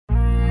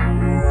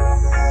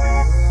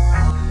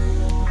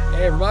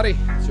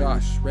everybody?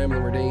 Josh,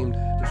 Rambling Redeemed.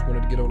 Just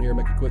wanted to get on here and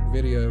make a quick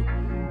video.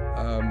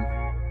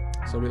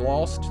 So we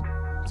lost.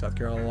 South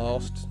Carolina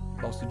lost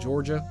to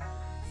Georgia,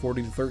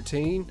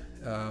 40-13.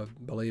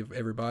 Believe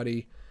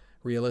everybody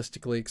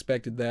realistically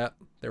expected that.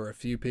 There were a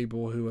few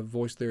people who have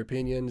voiced their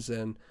opinions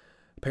and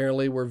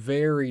apparently were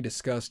very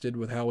disgusted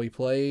with how we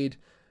played.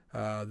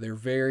 They're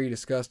very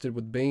disgusted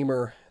with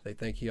Beamer. They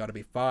think he ought to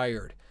be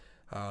fired.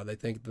 They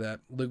think that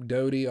Luke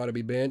Doty ought to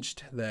be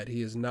benched, that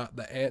he is not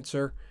the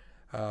answer.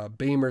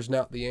 Beamer's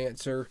not the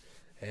answer.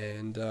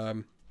 And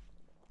a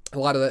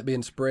lot of that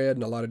being spread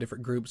in a lot of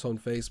different groups on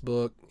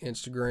Facebook,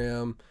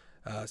 Instagram,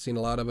 seen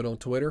a lot of it on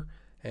Twitter.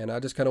 And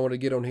I just kind of want to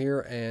get on here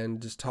and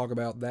just talk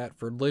about that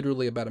for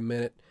literally about a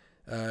minute.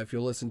 If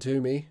you'll listen to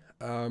me,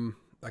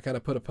 I kind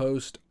of put a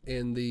post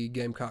in the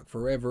Gamecock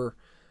Forever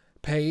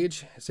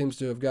page. It seems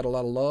to have got a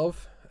lot of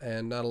love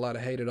and not a lot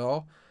of hate at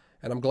all.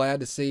 And I'm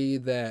glad to see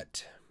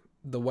that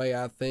the way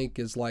I think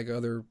is like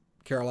other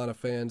Carolina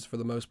fans, for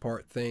the most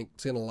part, think,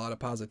 seeing a lot of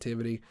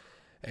positivity.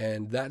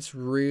 And that's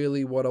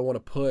really what I want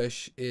to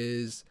push,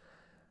 is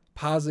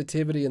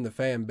positivity in the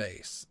fan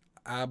base.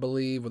 I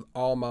believe with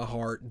all my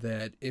heart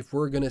that if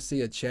we're going to see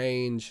a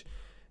change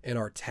in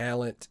our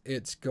talent,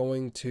 it's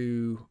going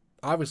to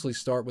obviously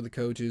start with the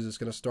coaches. It's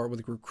going to start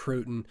with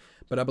recruiting,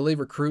 but I believe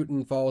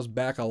recruiting falls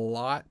back a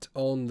lot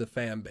on the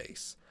fan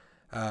base.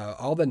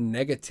 All the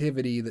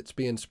negativity that's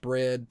being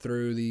spread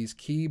through these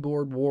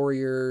keyboard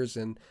warriors,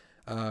 and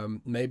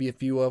maybe a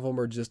few of them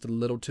are just a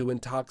little too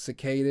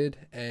intoxicated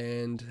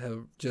and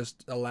have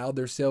just allowed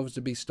themselves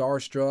to be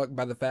starstruck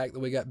by the fact that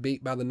we got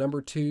beat by the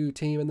 #2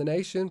 team in the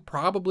nation,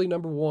 probably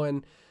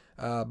 #1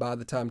 by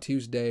the time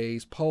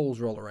Tuesday's polls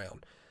roll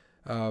around.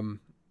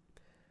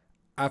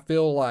 I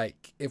feel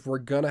like if we're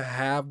going to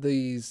have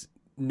these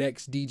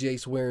next DJ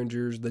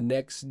Swearingers, the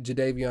next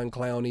Jadeveon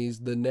Clowneys,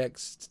 the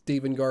next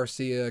Steven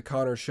Garcia,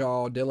 Connor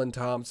Shaw, Dylan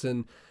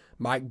Thompson,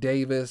 Mike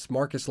Davis,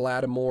 Marcus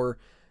Lattimore,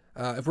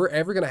 if we're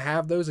ever going to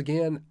have those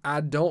again,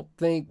 I don't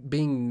think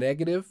being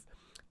negative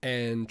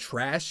and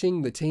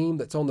trashing the team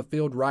that's on the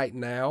field right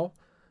now,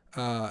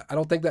 I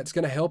don't think that's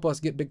going to help us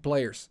get big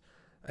players.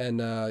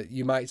 And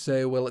you might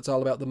say, well, it's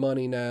all about the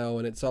money now,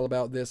 and it's all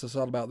about this, it's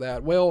all about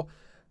that. Well,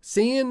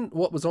 seeing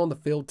what was on the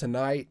field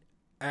tonight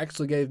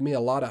actually gave me a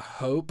lot of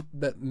hope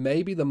that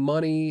maybe the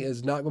money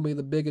is not going to be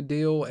the big a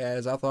deal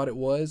as I thought it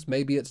was.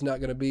 Maybe it's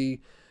not going to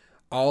be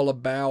all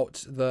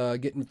about the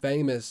getting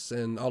famous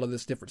and all of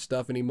this different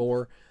stuff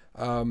anymore.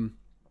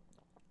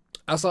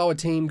 I saw a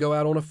team go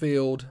out on a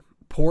field,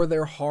 pour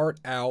their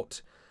heart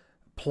out,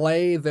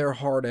 play their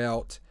heart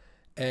out,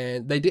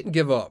 and they didn't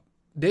give up.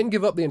 Didn't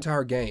give up the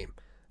entire game.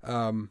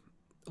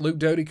 Luke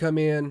Doty come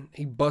in,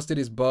 he busted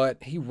his butt,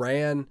 he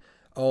ran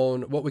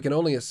on what we can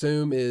only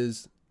assume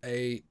is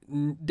a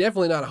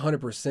definitely not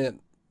 100%,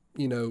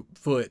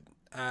 foot.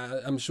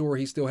 I'm sure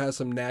he still has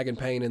some nagging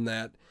pain in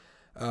that,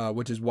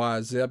 which is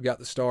why Zeb got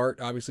the start.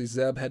 Obviously,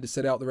 Zeb had to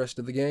sit out the rest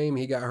of the game.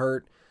 He got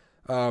hurt.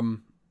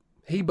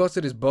 He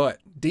busted his butt.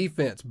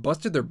 Defense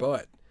busted their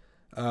butt.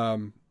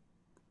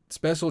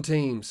 Special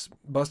teams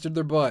busted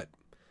their butt.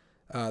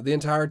 The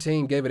entire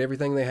team gave it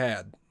everything they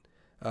had.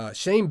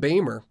 Shane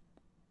Beamer,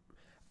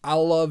 I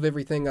love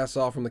everything I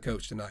saw from the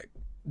coach tonight.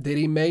 Did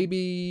he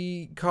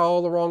maybe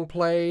call the wrong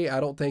play? I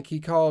don't think he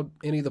called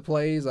any of the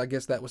plays. I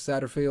guess that was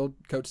Satterfield,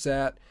 Coach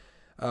Sat.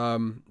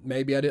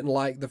 Maybe I didn't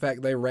like the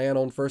fact they ran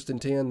on 1st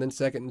and 10, then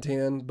 2nd and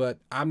 10, but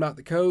I'm not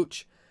the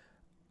coach.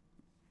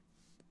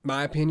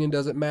 My opinion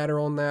doesn't matter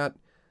on that.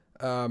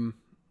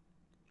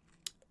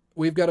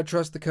 We've got to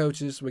trust the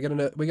coaches. We got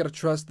to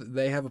trust that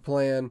they have a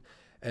plan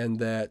and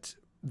that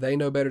they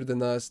know better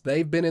than us.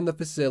 They've been in the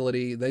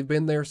facility. They've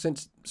been there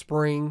since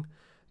spring.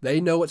 They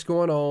know what's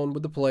going on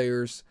with the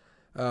players.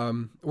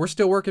 We're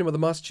still working with the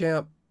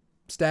Muschamp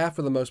staff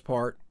for the most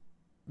part.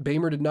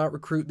 Beamer did not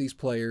recruit these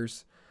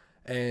players,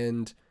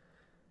 and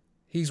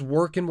he's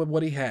working with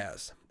what he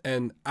has.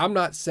 And I'm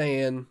not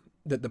saying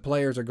that the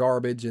players are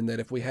garbage and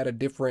that if we had a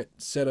different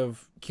set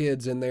of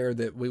kids in there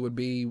that we would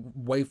be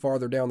way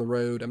farther down the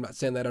road. I'm not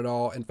saying that at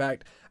all. In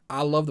fact,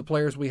 I love the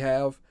players we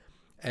have,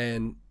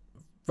 and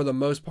for the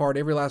most part,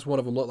 every last one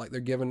of them look like they're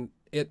giving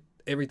it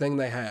everything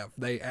they have.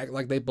 They act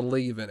like they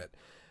believe in it.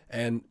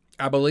 And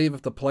I believe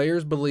if the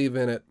players believe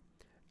in it,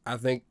 I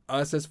think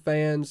us as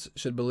fans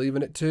should believe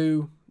in it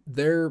too.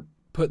 They're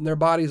putting their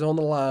bodies on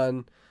the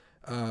line.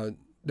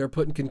 They're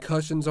putting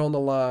concussions on the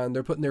line.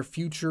 They're putting their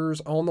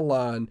futures on the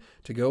line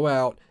to go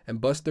out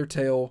and bust their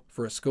tail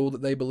for a school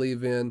that they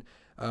believe in.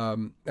 I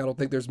don't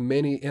think there's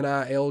many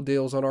NIL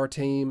deals on our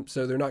team,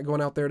 so they're not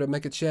going out there to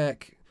make a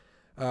check.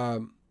 I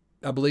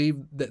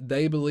believe that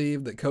they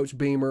believe that Coach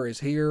Beamer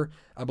is here.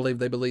 I believe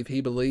they believe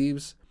he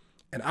believes.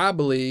 And I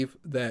believe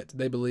that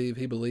they believe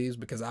he believes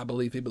because I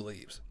believe he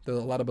believes. There's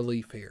a lot of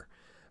belief here.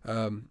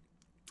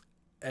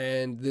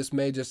 And this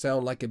may just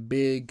sound like a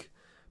big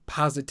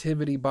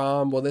positivity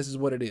bomb. Well, this is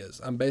what it is.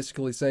 I'm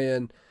basically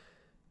saying,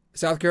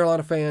 South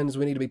Carolina fans,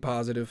 we need to be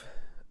positive.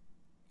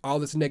 All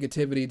this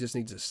negativity just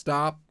needs to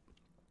stop.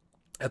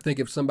 I think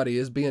if somebody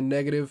is being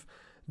negative,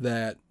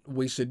 that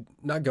we should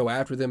not go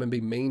after them and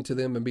be mean to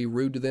them and be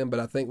rude to them, but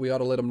I think we ought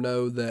to let them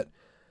know that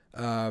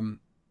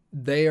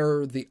they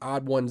are the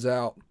odd ones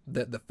out,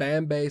 that the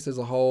fan base as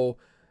a whole,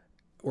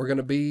 we're going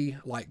to be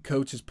like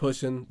Coach is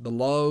pushing, the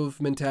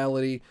love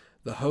mentality,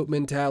 the hope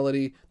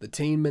mentality, the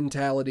team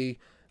mentality.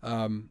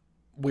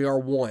 We are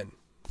one.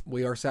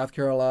 We are South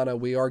Carolina.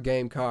 We are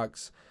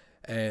Gamecocks.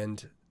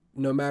 And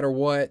no matter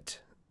what,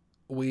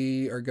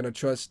 we are going to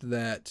trust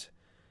that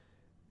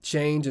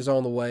change is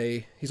on the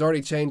way. He's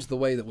already changed the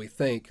way that we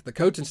think. The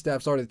coaching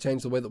staff's already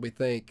changed the way that we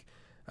think.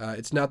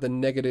 It's not the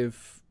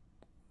negative,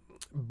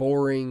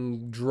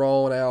 boring,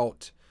 drawn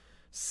out,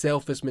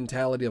 selfish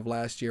mentality of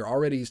last year.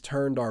 Already he's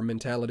turned our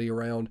mentality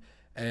around,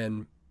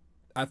 and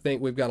I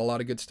think we've got a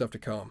lot of good stuff to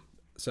come.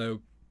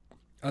 So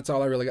that's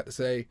all I really got to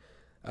say.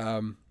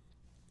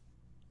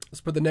 Let's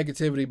put the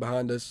negativity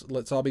behind us.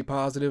 Let's all be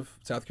positive.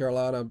 South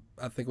Carolina,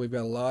 I think we've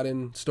got a lot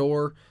in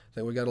store. I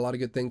think we've got a lot of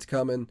good things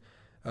coming.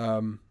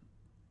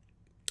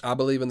 I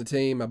believe in the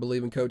team. I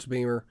believe in Coach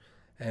Beamer,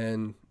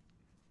 and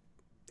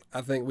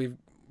I think we've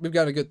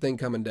got a good thing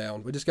coming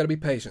down. We just got to be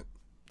patient.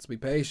 Let's be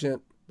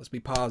patient. Let's be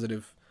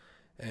positive.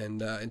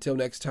 And until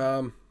next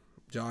time,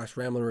 Josh,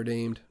 Ramblin'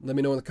 Redeemed. Let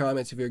me know in the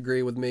comments if you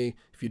agree with me.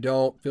 If you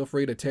don't, feel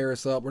free to tear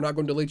us up. We're not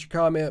going to delete your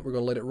comment. We're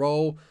going to let it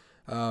roll.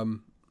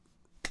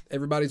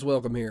 Everybody's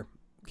welcome here.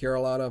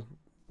 Carolina,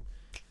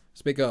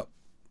 speak up.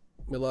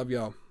 We love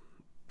y'all.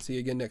 See you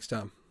again next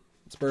time.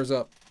 Spurs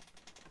up.